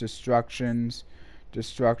 just destructions,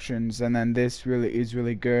 and then this is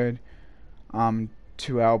really good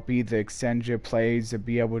to help either extend your plays or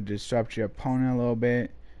be able to disrupt your opponent a little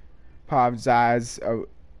bit. Pav's Eyes,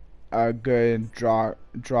 a good draw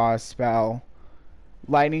spell.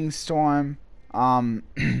 Lightning Storm,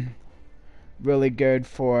 really good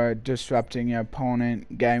for disrupting your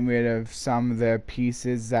opponent, getting rid of some of their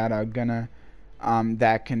pieces that are gonna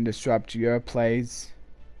that can disrupt your plays.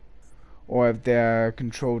 Or if their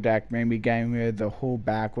control deck, maybe getting rid of the whole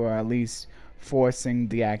back, or at least forcing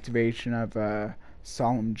the activation of a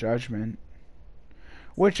Solemn Judgment.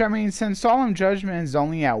 Which, I mean, since Solemn Judgment is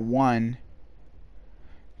only at 1,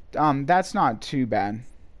 that's not too bad.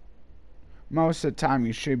 Most of the time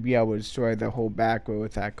you should be able to destroy the whole back row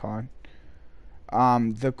with that card.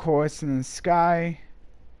 The Chorus in the Sky.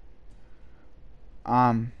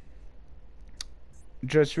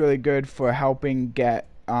 Just really good for helping get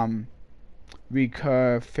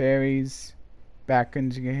recur fairies back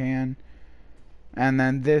into your hand. And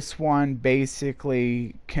then this one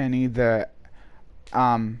basically can either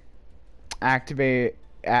activate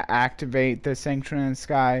the Sanctuary in the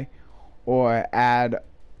Sky, or add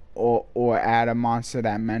a monster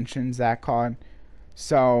that mentions that card.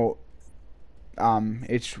 So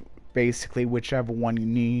it's basically whichever one you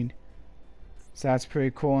need. So that's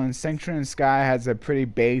pretty cool. And Sanctuary in the Sky has a pretty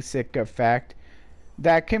basic effect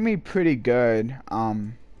that can be pretty good,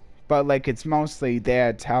 but like it's mostly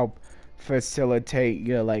there to help facilitate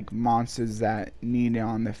your like monsters that need it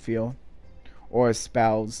on the field, or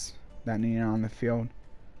spells that need it on the field.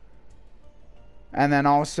 And then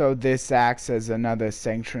also this acts as another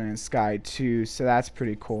Sanctuary in the Sky too, so that's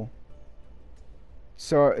pretty cool.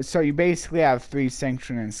 So you basically have 3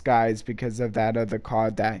 Sanctuary in the Skies because of that other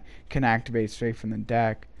card that can activate straight from the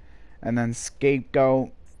deck. And then Scapegoat,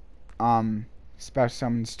 special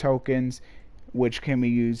summons tokens, which can be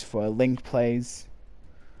used for link plays.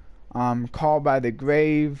 Call by the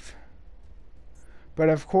Grave. But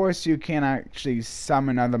of course you can't actually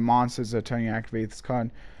summon other monsters or turn you activate this card,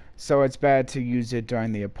 so it's better to use it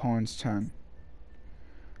during the opponent's turn.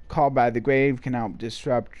 Call by the Grave can help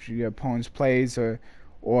disrupt your opponent's plays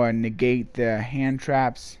or negate their hand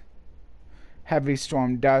traps. Heavy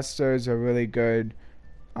Storm Duster is a really good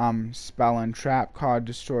spell and trap card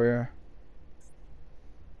destroyer.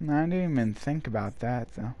 I didn't even think about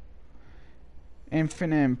that though.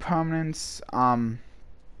 Infinite Impermanence,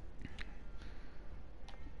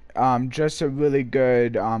 just a really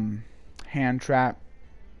good hand trap,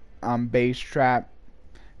 base trap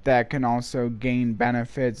that can also gain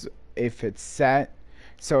benefits if it's set.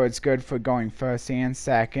 So it's good for going first and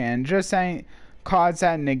second. Just saying, cards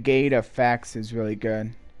that negate effects is really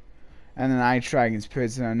good. And then Ice Dragon's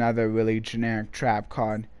Prison, another really generic trap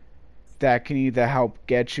card that can either help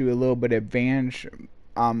get you a little bit of advantage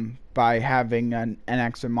by having an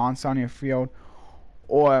extra monster on your field,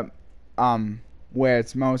 or where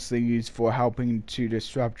it's mostly used for helping to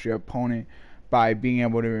disrupt your opponent by being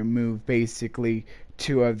able to remove basically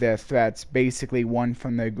 2 of their threats, basically 1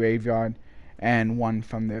 from their graveyard and 1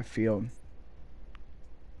 from their field.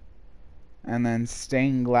 And then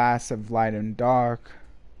Stained Glass of Light and Dark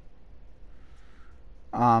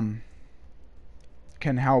can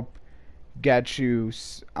help get you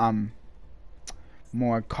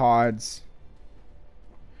more cards.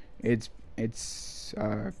 It's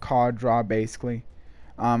card draw basically.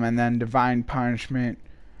 And then Divine Punishment,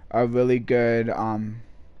 a really good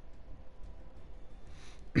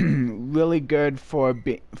really good for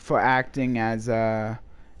acting as a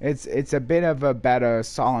it's a bit of a better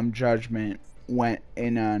Solemn Judgment when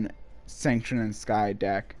in a Sanctuary in the Sky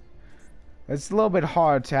deck. It's a little bit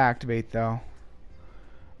hard to activate though.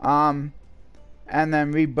 And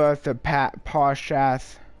then Rebirth of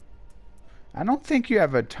Parshath. I don't think you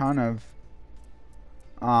have a ton of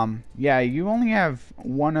yeah, you only have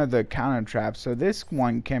 1 other counter trap, so this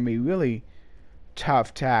one can be really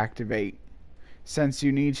tough to activate, since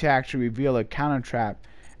you need to actually reveal a counter trap,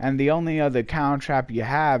 and the only other counter trap you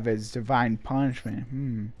have is Divine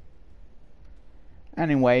Punishment.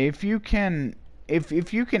 Anyway, if you can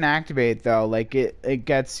activate it though, like it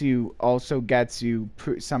gets you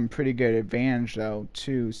some pretty good advantage though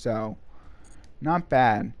too, so not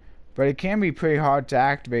bad. But it can be pretty hard to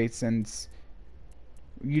activate, since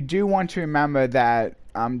you do want to remember that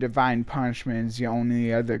Divine Punishment is the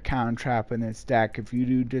only other counter trap in this deck. If you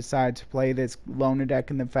do decide to play this loner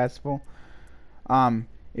deck in the festival,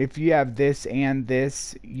 if you have this and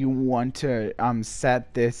this, you want to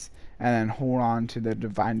set this and then hold on to the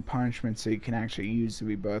Divine Punishment so you can actually use the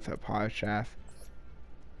Rebirth of Parshath.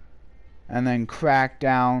 And then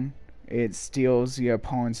Crackdown, it steals your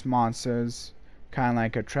opponent's monsters, kind of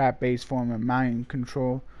like a trap-based form of mind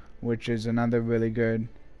control, which is another really good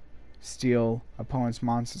steal opponent's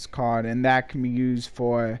monsters card, and that can be used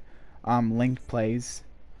for link plays,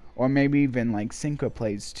 or maybe even like synchro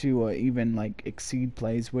plays too, or even like exceed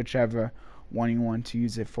plays, whichever one you want to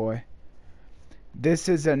use it for. This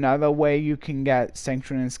is another way you can get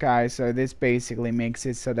Sanctuary in the Sky, so this basically makes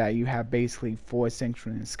it so that you have basically 4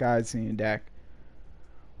 Sanctuary in the Skies in your deck.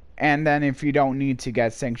 And then if you don't need to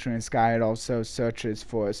get Sanctuary in the Sky, it also searches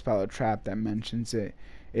for a spell or trap that mentions it.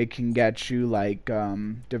 It can get you like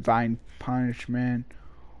Divine Punishment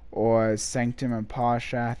or Sanctum of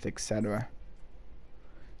Parshath, etc.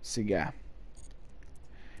 So yeah.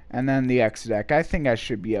 And then the X deck. I think I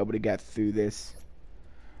should be able to get through this.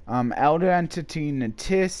 Elder Entity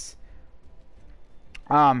Natis.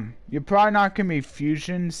 You're probably not going to be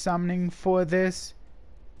fusion summoning for this.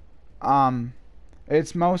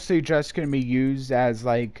 It's mostly just going to be used as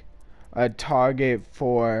like a target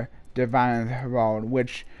for Divine of the Herald,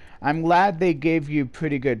 which I'm glad they gave you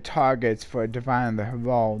pretty good targets for Divine of the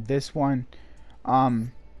Herald. This one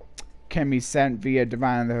can be sent via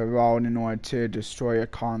Divine of the Herald in order to destroy a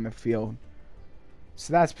card on the field.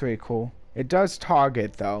 So that's pretty cool. It does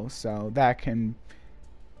target though, so that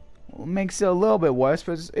makes it a little bit worse,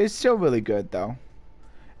 but it's still really good though.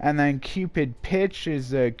 And then Cupid Pitch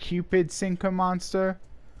is a Cupid Synchro monster.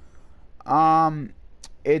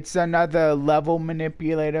 It's another level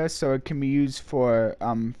manipulator, so it can be used for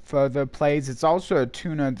further plays. It's also a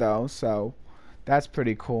tuner though, so that's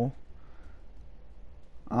pretty cool.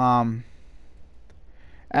 And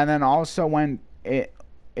then also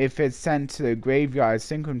if it's sent to the graveyard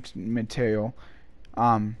synchro material,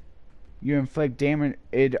 you inflict damage.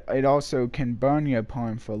 It also can burn your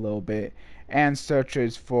opponent for a little bit, and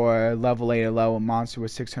searches for level 8 or level monster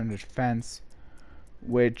with 600 defense,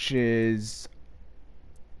 which is,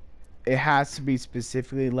 it has to be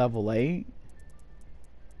specifically level 8.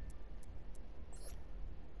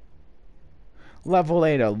 Level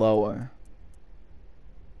 8 or lower.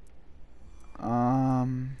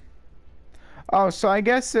 Oh, so I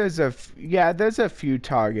guess there's a few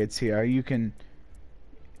targets here. You can't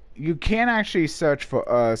actually search for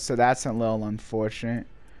Earth, so that's a little unfortunate.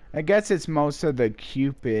 I guess it's most of the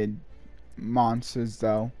Cupid monsters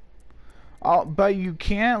though. But you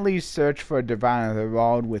can at least search for Divine of the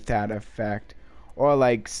Herald with that effect, or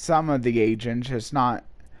like some of the agents, just not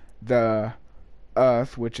the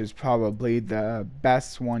Earth, which is probably the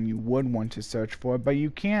best one you would want to search for. But you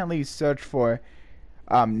can at least search for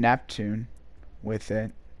Neptune with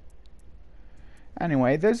it.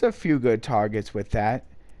 Anyway, there's a few good targets with that.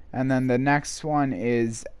 And then the next one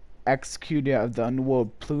is Executor of the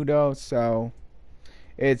Underworld Pluto. So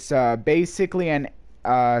it's basically an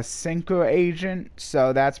synchro agent,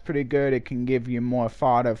 so that's pretty good. It can give you more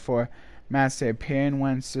fodder for Master Appearing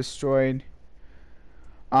when it's destroyed.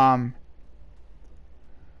 And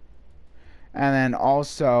then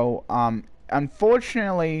also,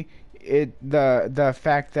 unfortunately, the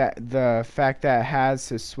fact that it has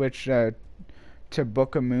to switch to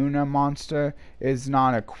Bookamuna monster is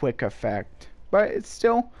not a quick effect, but it's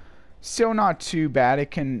still not too bad.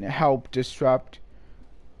 It can help disrupt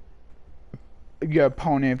your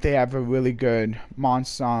opponent if they have a really good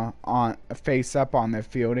monster on face up on their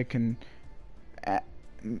field. It can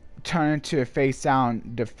turn into a face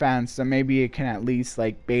down defense, so maybe it can at least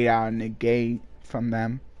like bait out a negate from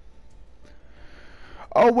them.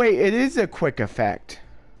 Oh wait, it is a quick effect.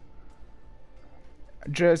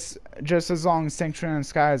 Just as long as Sanctuary in the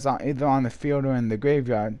Sky is either on the field or in the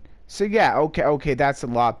graveyard. So yeah, okay, that's a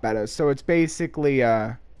lot better. So it's basically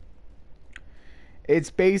a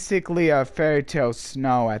Fairy Tale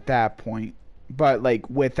Snow at that point, but like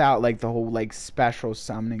without like the whole like special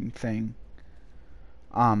summoning thing.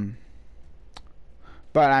 But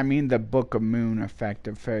I mean the Book of Moon effect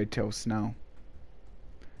of Fairy Tale Snow.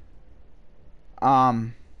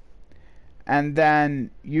 And then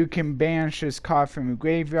you can banish this card from your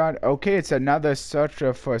graveyard. Okay, it's another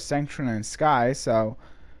searcher for Sanctuary in the Sky, so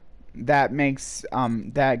that makes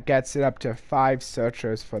that gets it up to 5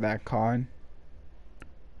 searchers for that card.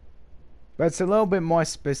 But it's a little bit more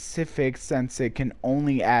specific since it can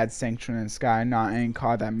only add Sanctuary in the Sky, not any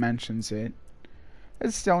card that mentions it.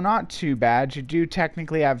 It's still not too bad. You do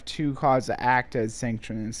technically have 2 cards that act as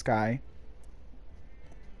Sanctuary in the Sky.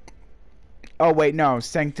 Oh wait, no,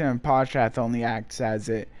 Sanctum and Parshath only acts as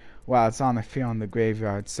it while it's on the field in the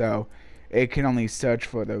graveyard, so it can only search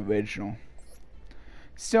for the original.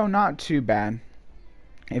 Still not too bad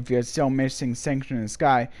if you're still missing Sanctuary in the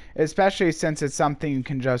Sky, especially since it's something you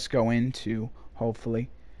can just go into, hopefully.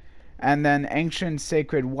 And then Ancient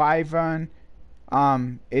Sacred Wyvern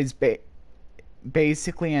is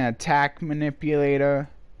basically an attack manipulator.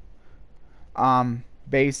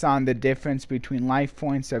 Based on the difference between life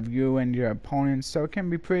points of you and your opponent, so it can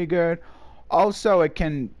be pretty good. Also, it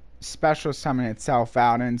can special summon itself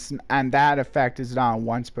out, and that effect is not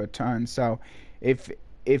once per turn. So if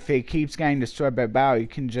it keeps getting destroyed by battle, you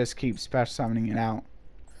can just keep special summoning it out.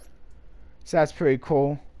 So that's pretty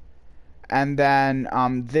cool. And then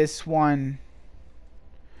this one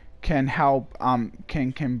can help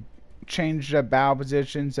can change the battle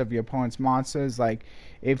positions of your opponent's monsters. Like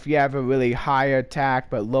if you have a really high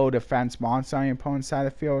attack but low defense monster on your opponent's side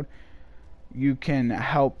of the field, you can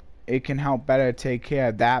help. It can help better take care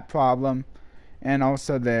of that problem. And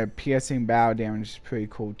also the piercing battle damage is pretty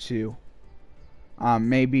cool too.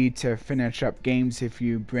 Maybe to finish up games if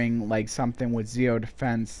you bring like something with 0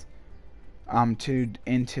 defense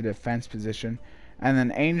into defense position. And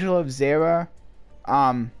then Angel of Zera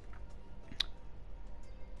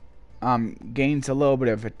gains a little bit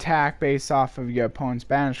of attack based off of your opponent's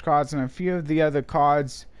banished cards, and a few of the other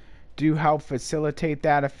cards do help facilitate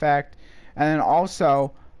that effect. And then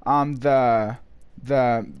also during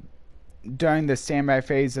the standby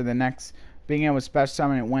phase of the next, being able to special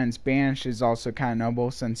summon it when it's banished is also kind of noble,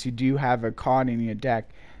 since you do have a card in your deck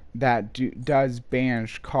that does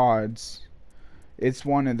banish cards. It's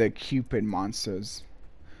one of the Cupid monsters.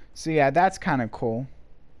 So yeah, that's kind of cool.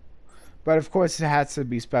 But of course it has to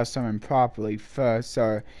be special summoned properly first,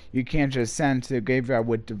 so you can't just send to the graveyard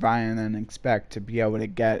with Divine and then expect to be able to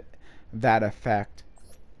get that effect.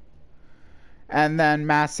 And then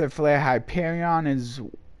Massive Flare Hyperion is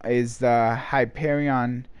the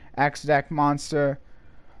Hyperion X deck monster.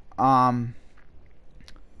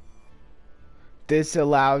 This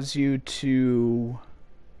allows you to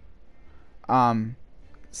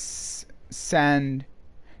send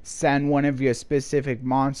one of your specific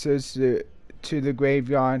monsters to the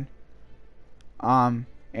graveyard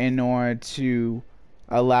in order to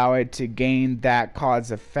allow it to gain that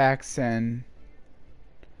card's effects. And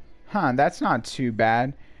that's not too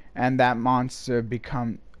bad. And that monster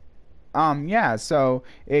become yeah, so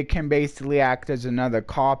it can basically act as another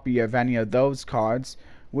copy of any of those cards,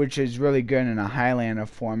 which is really good in a Highlander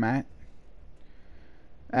format.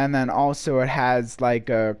 And then also it has like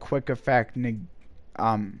a quick effect it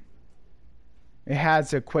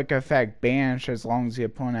has a quick effect banish as long as the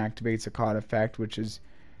opponent activates a card effect, which is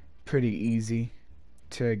pretty easy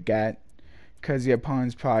to get because the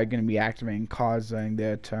opponent's probably going to be activating cards during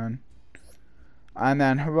their turn. And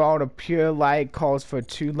then Herald of Pure Light calls for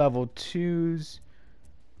 2 level 2s,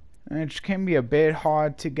 which can be a bit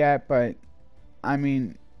hard to get, but I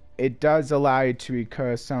mean it does allow you to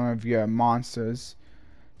recur some of your monsters,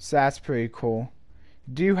 so that's pretty cool.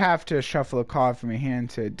 You do have to shuffle a card from your hand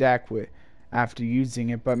to a deck after using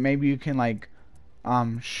it, but maybe you can like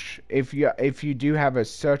if you do have a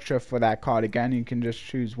searcher for that card again, you can just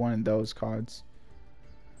choose one of those cards.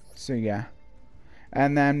 So yeah.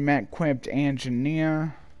 And then Met-Equipped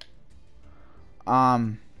Engineer.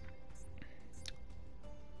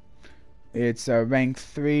 It's a rank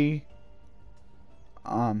 3.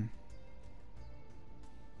 Oh,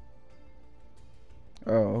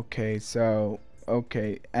 okay, so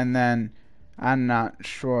okay, and then I'm not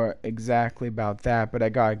sure exactly about that, but I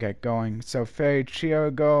gotta get going. So Fairy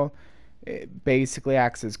Chiago, it basically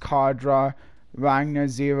acts as card draw. Ragnar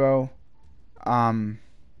Zero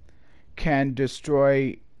can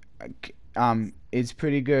destroy, is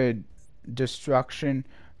pretty good destruction,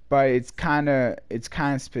 but it's kind of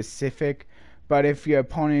specific. But if your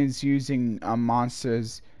opponent is using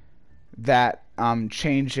monsters that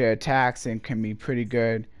change their attacks, and can be pretty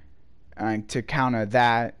good to counter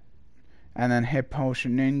that. And then Hit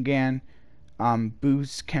Potion Ningan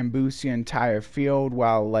can boost the entire field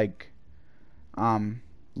while like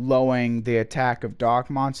lowering the attack of dark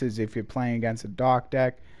monsters if you're playing against a dark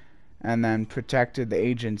deck. And then Protected the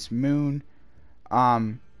Agent's Moon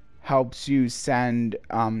helps you send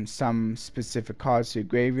some specific cards to your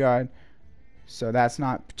graveyard, so that's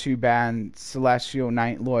not too bad. Celestial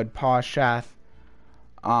Night Lord Parshath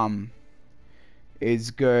is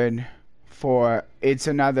good for, it's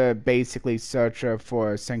another basically searcher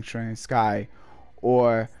for Sanctuary Sky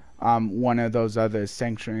or one of those other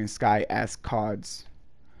Sanctuary Sky-esque cards.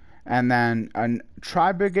 And then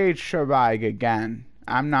Tri-Brigade Shiraig again.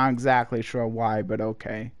 I'm not exactly sure why, but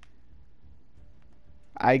okay.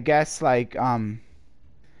 I guess like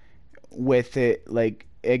with it, like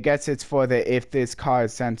I guess it's for the if this card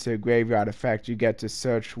is sent to a graveyard effect, you get to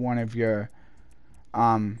search one of your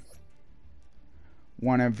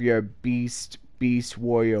beast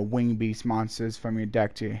warrior wing beast monsters from your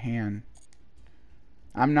deck to your hand.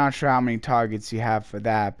 I'm not sure how many targets you have for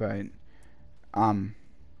that, but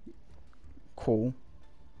cool.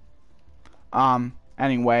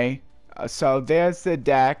 Anyway, so there's the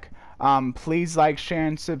deck. Please like, share,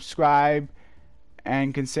 and subscribe.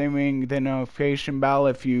 and considering the notification bell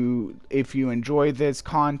if you enjoy this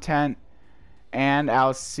content. And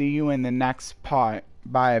I'll see you in the next part.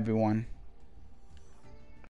 Bye, everyone.